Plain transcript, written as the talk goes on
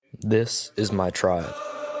This is my tribe.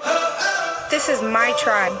 This is my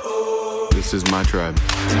tribe. This is my tribe.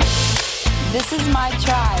 This is my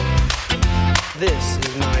tribe. This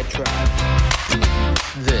is my tribe.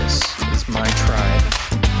 This is my tribe.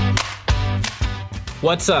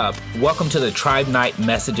 What's up? Welcome to the Tribe Night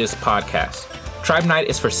Messages podcast. Tribe Night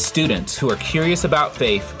is for students who are curious about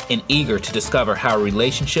faith and eager to discover how a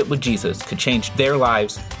relationship with Jesus could change their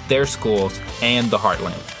lives, their schools, and the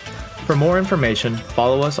Heartland. For more information,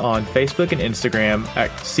 follow us on Facebook and Instagram at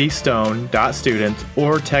cstone.students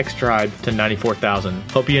or text tribe to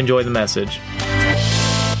 94,000. Hope you enjoy the message.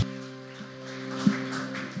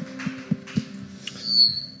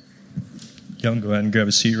 Y'all can go ahead and grab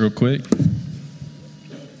a seat real quick.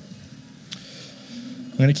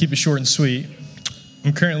 I'm going to keep it short and sweet.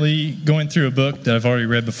 I'm currently going through a book that I've already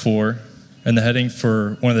read before, and the heading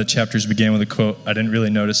for one of the chapters began with a quote I didn't really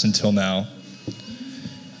notice until now.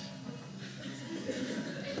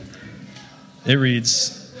 It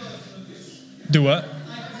reads, do what?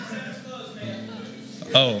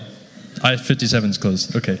 Oh, I-57's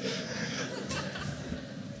closed. Okay.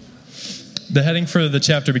 The heading for the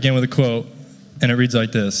chapter began with a quote, and it reads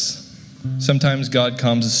like this. Sometimes God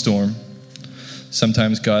calms a storm.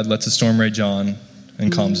 Sometimes God lets a storm rage on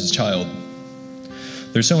and calms his child.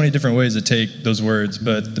 There's so many different ways to take those words,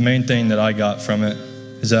 but the main thing that I got from it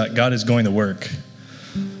is that God is going to work.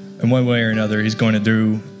 In one way or another, he's going to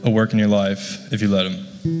do a work in your life if you let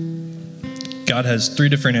him. God has 3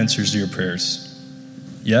 different answers to your prayers.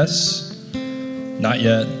 Yes, not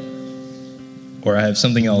yet, or I have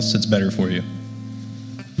something else that's better for you.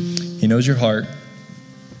 He knows your heart.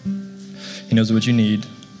 He knows what you need.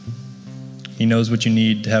 He knows what you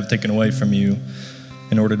need to have taken away from you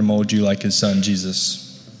in order to mold you like his son,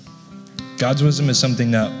 Jesus. God's wisdom is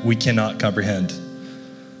something that we cannot comprehend,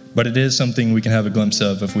 but it is something we can have a glimpse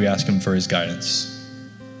of if we ask him for his guidance.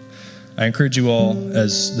 I encourage you all,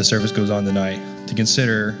 as the service goes on tonight, to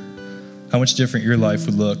consider how much different your life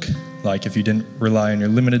would look like if you didn't rely on your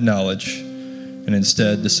limited knowledge and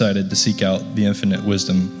instead decided to seek out the infinite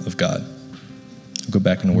wisdom of God. We'll go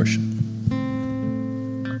back into worship.